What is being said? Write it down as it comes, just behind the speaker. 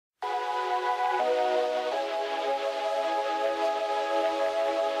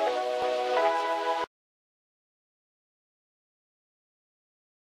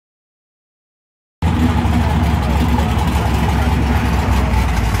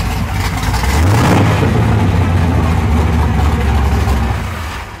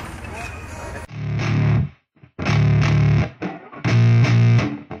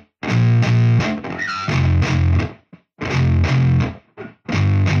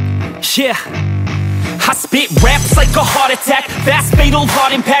Yeah, I spit raps like a heart attack, fast fatal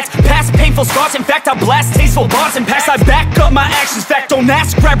heart impacts, past painful scars. In fact, I blast tasteful bars and packs. I back up my actions, fact don't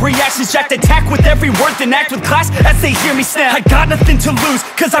ask, grab reactions, jacked attack with every word, then act with class as they hear me snap. I got nothing to lose,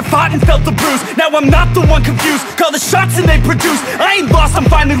 cause I fought and felt the bruise. Now I'm not the one confused, call the shots and they produce. I ain't lost, I'm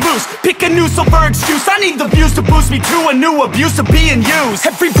finally loose, pick a new silver excuse. I need the views to boost me to a new abuse of being used.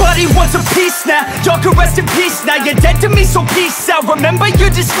 Everybody wants a piece now, y'all can rest in peace now. You're dead to me, so peace out, remember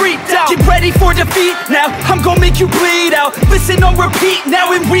you're discreet out. Get ready for defeat now, I'm gonna make you bleed out. Listen on repeat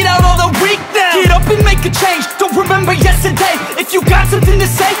now and weed out all the weak now. Get up and make a change, don't remember yesterday. If you got something to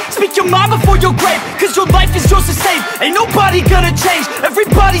say, speak your mind before your grave, cause your life is yours to save. Ain't nobody gonna change,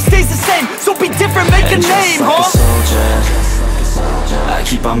 everybody stays the same. So be different, make a name, like a soldier, I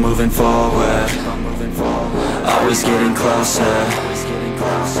keep on moving forward, always getting closer.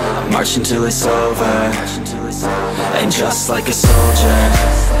 I march until it's over. And just like a soldier,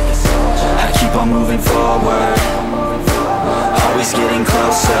 I keep on moving forward, always getting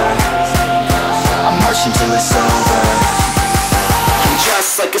closer. I march until it's over. And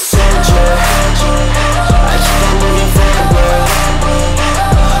just like a soldier, I keep on moving forward,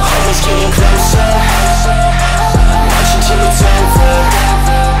 always getting closer. I march until it's over.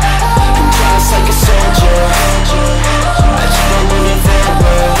 And just like a soldier, I keep on moving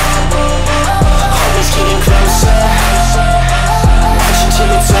forward, always getting closer. I march until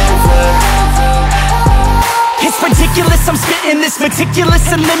it's over. It's ridiculous, I'm spitting this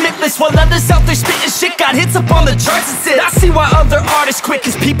meticulous and limitless, while others out there spitting shit got hits up on the charts and shit. I see why other artists quit,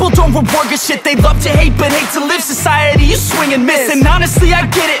 cause people don't reward good shit. They love to hate but hate to live. Society, you swing and miss. And honestly, I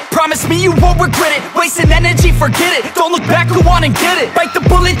get it, promise me you won't regret it. Wasting energy, forget it, don't look back, go on and get it. Bite the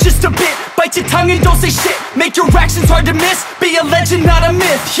bullet just a bit, bite your tongue and don't say shit. Make your actions hard to miss, be a legend, not a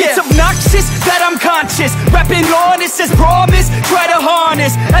myth. Yeah. It's obnoxious that I'm conscious, rapping honest as promise. Try to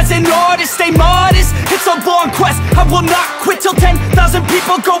harness, as an artist, stay modest. It's a long quest, I will not quit till 10,000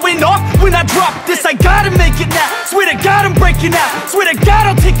 people going off when I drop this. I gotta make it now, swear to God I'm breaking out. Swear to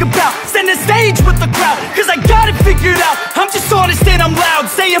God I'll take a bow, stand the stage with the crowd, cause I got it figured out. I'm just honest and I'm loud,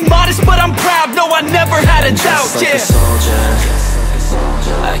 saying modest but I'm proud. No, I never had a doubt, like a soldier,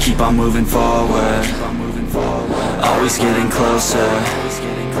 I keep on moving forward, always getting closer.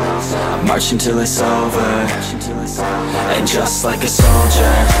 I march until it's over. And just like a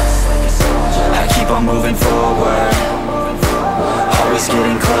soldier, I keep on moving forward, always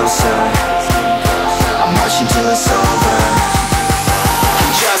getting closer. I march until it's over.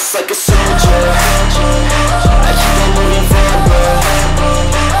 And just like a soldier, I keep on moving forward,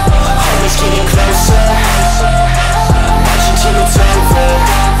 always getting closer. I march until it's over.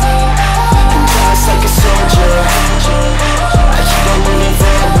 And just like a soldier, I keep on moving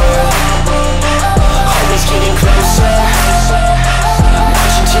forward, always getting closer. I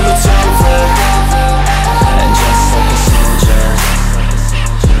march until it's over. And just like a soldier,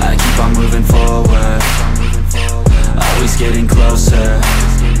 I keep on moving forward, always getting closer.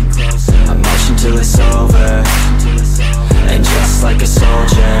 I march until it's over. And just like a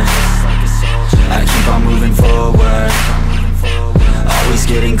soldier, I keep on moving forward, always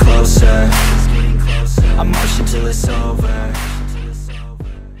getting closer. I march until it's over.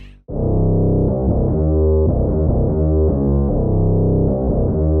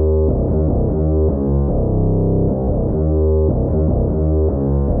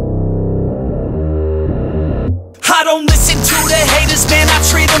 I don't listen to the haters, man, I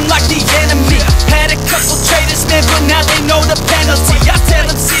treat them like the enemy. Had a couple traitors, man, but now they know the penalty. I tell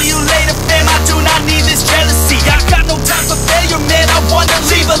them, see you later, fam, I do not need this jealousy. I got no time for failure, man, I wanna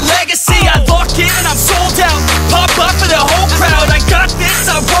leave a legacy. I lock in and I'm sold out, pop up for the whole crowd. I got this,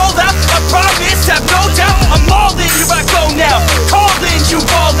 I roll out, I promise, have no doubt. I'm all in, here I go now, call in, you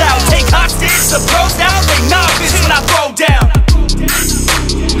all out. Take hostage, the pros now, they novice when I throw down.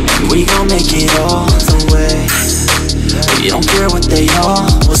 We gon' make it all the way. We don't care what they all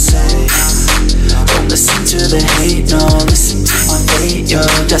will say. Don't listen to the hate, no, listen to my fate, yo.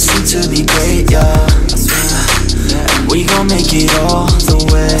 Destined to be great, yo. And we gon' make it all the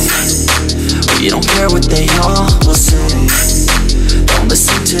way. We don't care what they all will say. Don't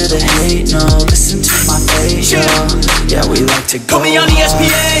listen to the hate, no, listen to my fate, yo. Yeah, we like to go. Put me on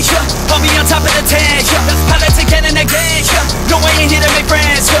ESPN, yeah. Put me on top of the tank, yeah. Highlights again and again, yeah. No, I ain't here to make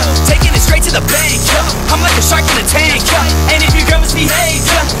friends, yeah. Taking it straight to the bank, yeah. I'm like a shark in a tank, yeah. And if your girl misbehave,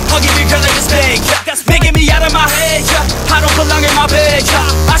 yeah, I'll give your girl like a spank, yeah. That's making me out of my head, yeah. I don't belong in my bed,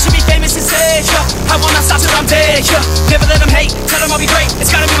 yeah. I should be famous instead, yeah. I will not stop till I'm dead, yeah. Never let them hate, tell them I'll be great.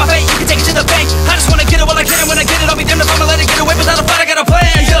 It's gotta be my fate, you can take it to the bank. I just wanna get it while I can, and when I get it, I'll be damned if I'ma let it get away without a fight. I got a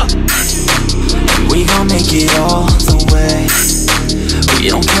plan, yeah. We gon' make it all the way. We We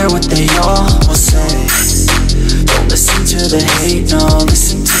don't care what they all will say. Don't listen to the hate, no.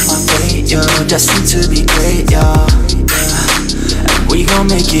 Listen to my fate, yo. Destined to be great, yo. And we gon'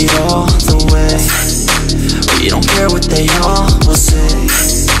 make it all the way. We don't care what they all will say.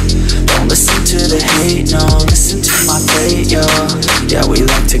 Don't listen to the hate, no. Listen to my fate, yo. Yeah, we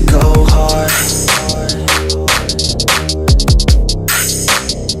like to go hard.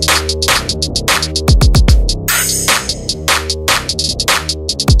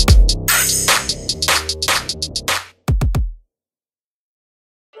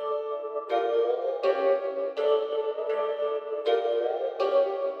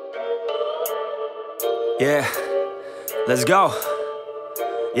 Yeah, let's go.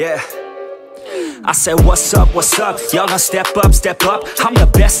 Yeah. I said, what's up, y'all gonna step up, I'm the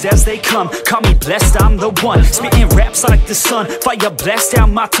best as they come, call me blessed, I'm the one, spitting raps like the sun, fire blast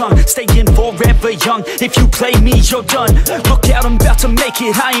down my tongue, staying forever young, if you play me, you're done, look out, I'm about to make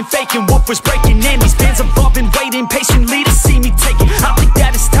it, I ain't faking, wolf was breaking, and these fans above been waiting patiently to see me take it, I think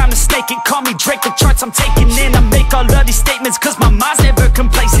that it's time to snake it, call me Drake, the charts I'm taking in, I make all of these statements, cause my mind's never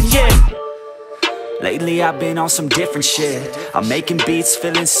complacent, yeah. Lately I've been on some different shit. I'm making beats,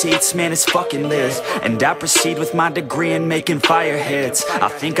 filling seats, man it's fucking lit. And I proceed with my degree in making fire hits. I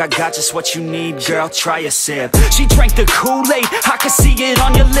think I got just what you need, girl, try a sip. She drank the Kool-Aid, I can see it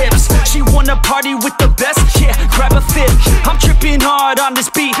on your lips. She wanna party with the best, yeah, grab a fit. I'm tripping hard on this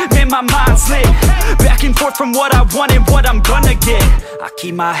beat, man my mind's lit. Back and forth from what I want and what I'm gonna get. I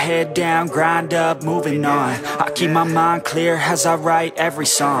keep my head down, grind up, moving on. I keep my mind clear as I write every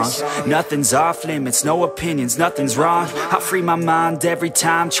song. Nothing's off limits, no opinions, nothing's wrong. I free my mind every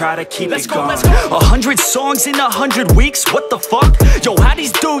time, try to keep it going. 100 songs in 100 weeks, what the fuck? Yo, how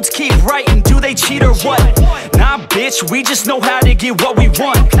these dudes keep writing, do they cheat or what? Nah bitch, we just know how to get what we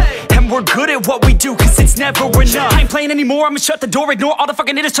want. And we're good at what we do, cause it's never enough. I ain't playing anymore, I'ma shut the door, ignore all the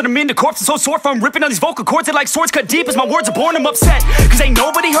fucking hitters, turn them into corpses. So sore from ripping on these vocal cords, they like swords cut deep as my words are born, I'm upset. Cause ain't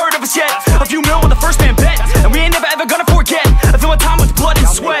nobody heard of us yet. A few mil on the first man bet, and we ain't never ever gonna forget. I feel my time with blood and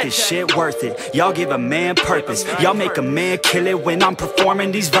sweat. Y'all make this shit worth it, y'all give a man purpose. Y'all make a man kill it when I'm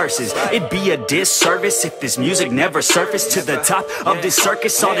performing these verses. It'd be a disservice if this music never surfaced to the top of this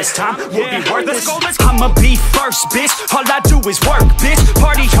circus. All this time would be worthless. I'ma be first, bitch, all I do is work, bitch.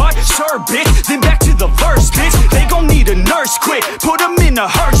 Party hard, sure, bitch, then back to the verse, bitch. They gon' need a nurse quick, put them in a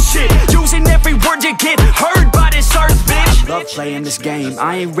hearse shit. Using every word you get heard by this earth, bitch. I love playing this game,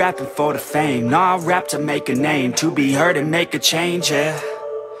 I ain't rapping for the fame. Nah, I rap to make a name, to be heard and make a change, yeah.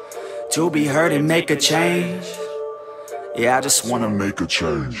 To be heard and make a change. Yeah, I just wanna make a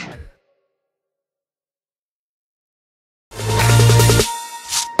change.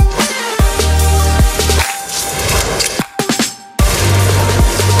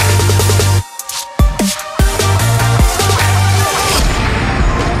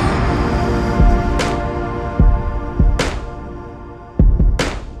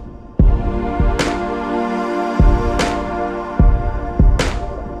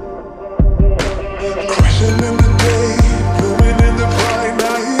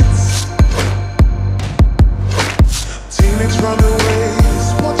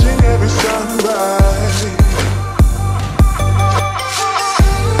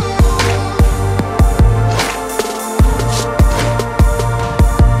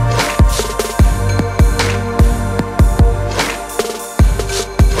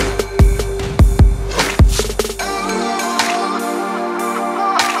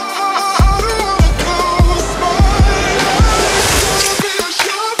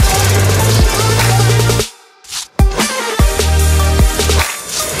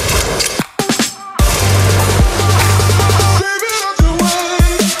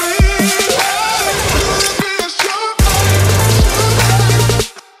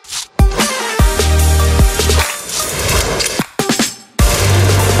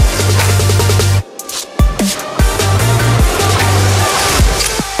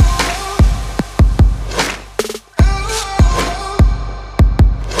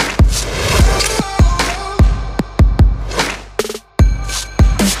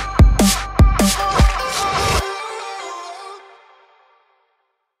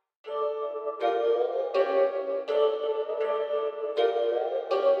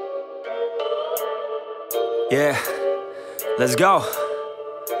 Yeah, let's go.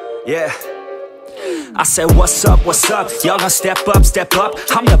 Yeah. I said, what's up, y'all gonna step up,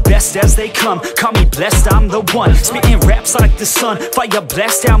 I'm the best as they come, call me blessed, I'm the one, spitting raps like the sun, fire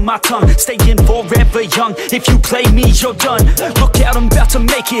blast down my tongue, staying forever young, if you play me, you're done, look out, I'm about to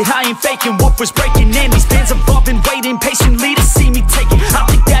make it, I ain't faking, what was breaking, and these fans have all been waiting patiently to see me take it, I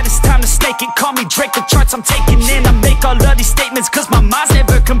think that it's time to snake it, call me Drake, the charts I'm taking in, I make all of these statements, cause my mind's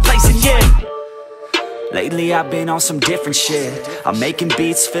never complacent, yeah. Lately I've been on some different shit, I'm making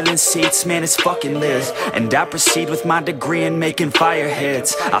beats, filling seats, man it's fucking lit. And I proceed with my degree in making fire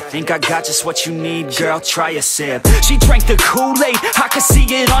hits. I think I got just what you need, girl, try a sip. She drank the Kool-Aid, I can see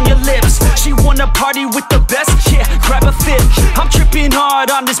it on your lips. She wanna party with the best, yeah, grab a fit. I'm tripping hard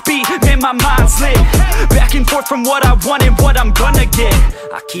on this beat, man my mind's lit. Back and forth from what I want and what I'm gonna get.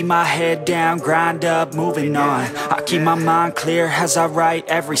 I keep my head down, grind up, moving on. I keep my mind clear as I write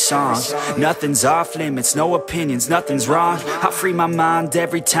every song. Nothing's off limits, no opinions, nothing's wrong. I free my mind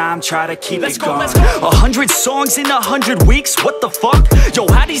every time, try to keep it going. 100 songs in 100 weeks, what the fuck? Yo,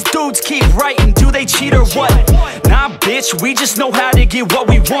 how these dudes keep writing, do they cheat or what? Nah bitch, we just know how to get what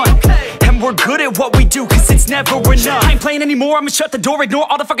we want. And we're good at what we do, cause it's never enough. I ain't playing anymore, I'ma shut the door, ignore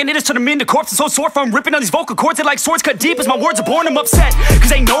all the fucking haters, turn them into corpses. So sore from ripping on these vocal cords, they like swords cut deep as my words are born, I'm upset.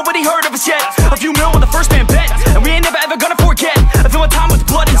 Cause ain't nobody heard of us yet. A few mil on the first man bet, and we ain't never ever gonna forget. I feel my time with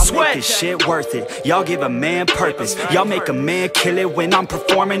blood and sweat. Y'all make this shit worth it, y'all give a man purpose. Y'all make a man kill it when I'm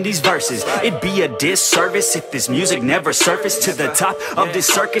performing these verses. It'd be a disservice if this music never surfaced to the top of this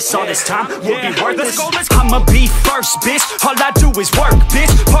circus. All this time would be worthless. I'ma be first, bitch, all I do is work, bitch.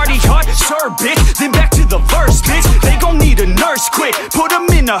 Party hard, sure, bitch, then back to the verse, bitch. They gon' need a nurse quick, put them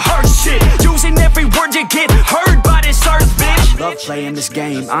in a hearse shit. Using every word you get heard by this earth, bitch. Love playing this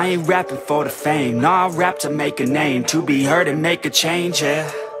game, I ain't rapping for the fame. Nah, I rap to make a name, to be heard and make a change,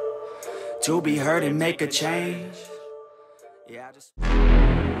 yeah. To be heard and make a change. Yeah, I just...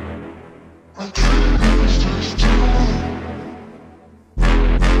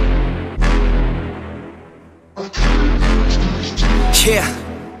 Yeah.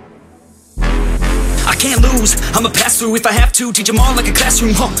 I can't lose, I'ma pass through if I have to. Teach them all like a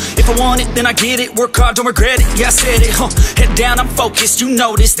classroom, If I want it, then I get it. Work hard, don't regret it, yeah I said it, Head down, I'm focused, you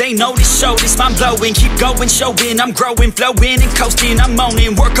know this. They know this, show this, mind blowing. Keep going, showing, I'm growing. Flowing and coasting, I'm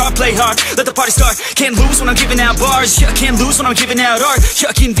owning. Work hard, play hard, let the party start. Can't lose when I'm giving out bars. Yeah, can't lose when I'm giving out art.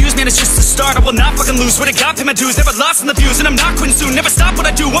 Yeah, confused, man, it's just the start. I will not fucking lose, swear to God, pay my dues. Never lost in the views, and I'm not quitting soon. Never stop what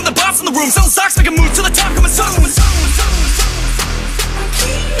I do, I'm the boss in the room. Selling socks, make a move to the top, coming soon.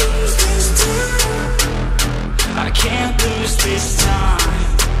 I can't lose this time.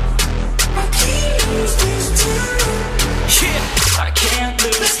 I can't lose this time. Yeah, I can't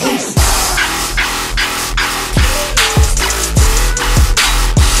lose this time.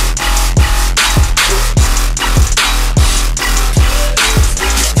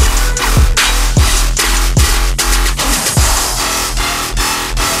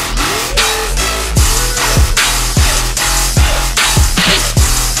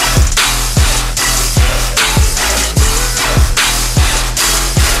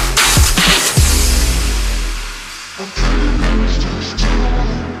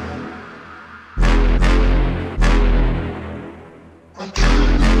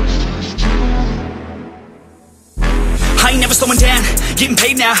 I ain't never slowing down, getting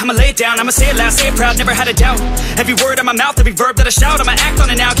paid now, I'ma lay it down, I'ma say it loud, say it proud, never had a doubt. Every word on my mouth, every verb that I shout, I'ma act on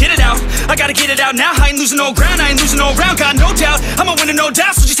it now, get it out. I gotta get it out now, I ain't losing no ground, I ain't losing no round, got no doubt. I'ma win it, no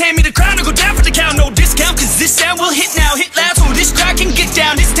doubt, so just hand me the crown or go down for the count. No discount, cause this sound will hit now, hit loud, so this track can get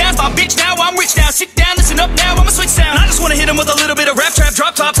down. This town's my bitch now, I'm rich now, sit down, listen up now, I'ma switch sound. I just wanna hit him with a little bit of rap trap,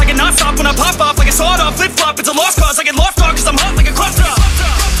 drop tops, like a non-stop when I pop off, like a sawed off, flip flop, it's a lost cause, I get lost on cause I'm hot like a crop top.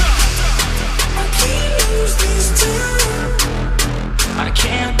 I can't lose this time. I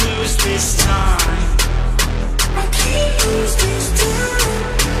can't lose this time. I can't lose this time.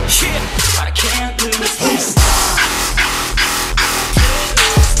 Yeah, I can't lose this time.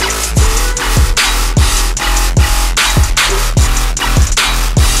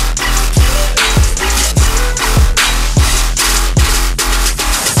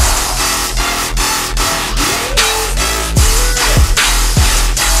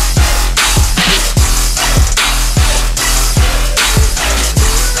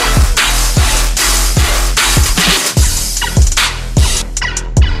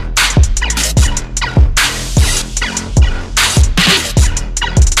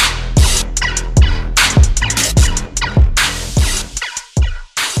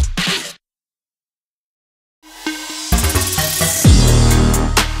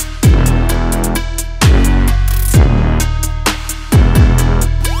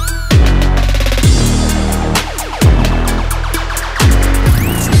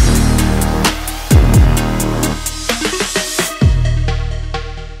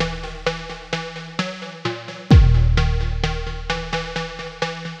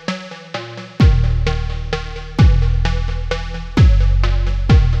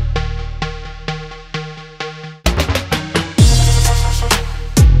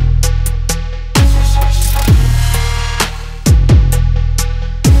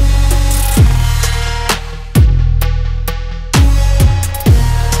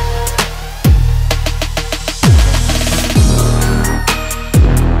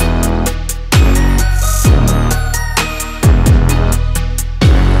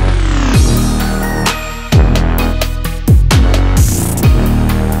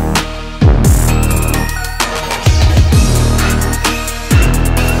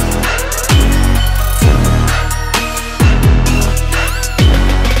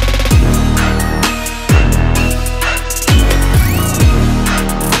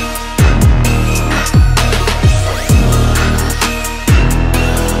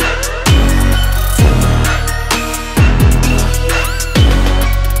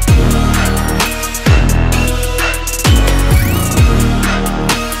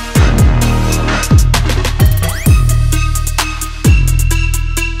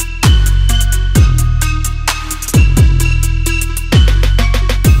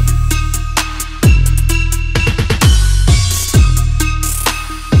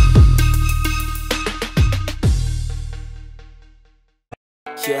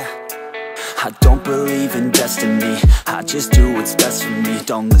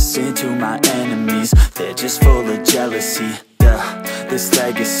 Don't listen to my enemies, they're just full of jealousy. Yeah, this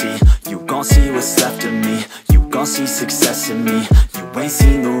legacy, you gon' see what's left of me. You gon' see success in me, you ain't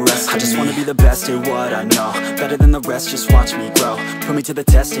seen the rest of me. I just wanna be the best at what I know, better than the rest, just watch me grow. Put me to the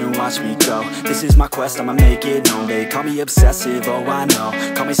test and watch me go. This is my quest, I'ma make it known. They call me obsessive, oh I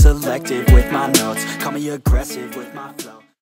know. Call me selective with my notes, call me aggressive with my flow.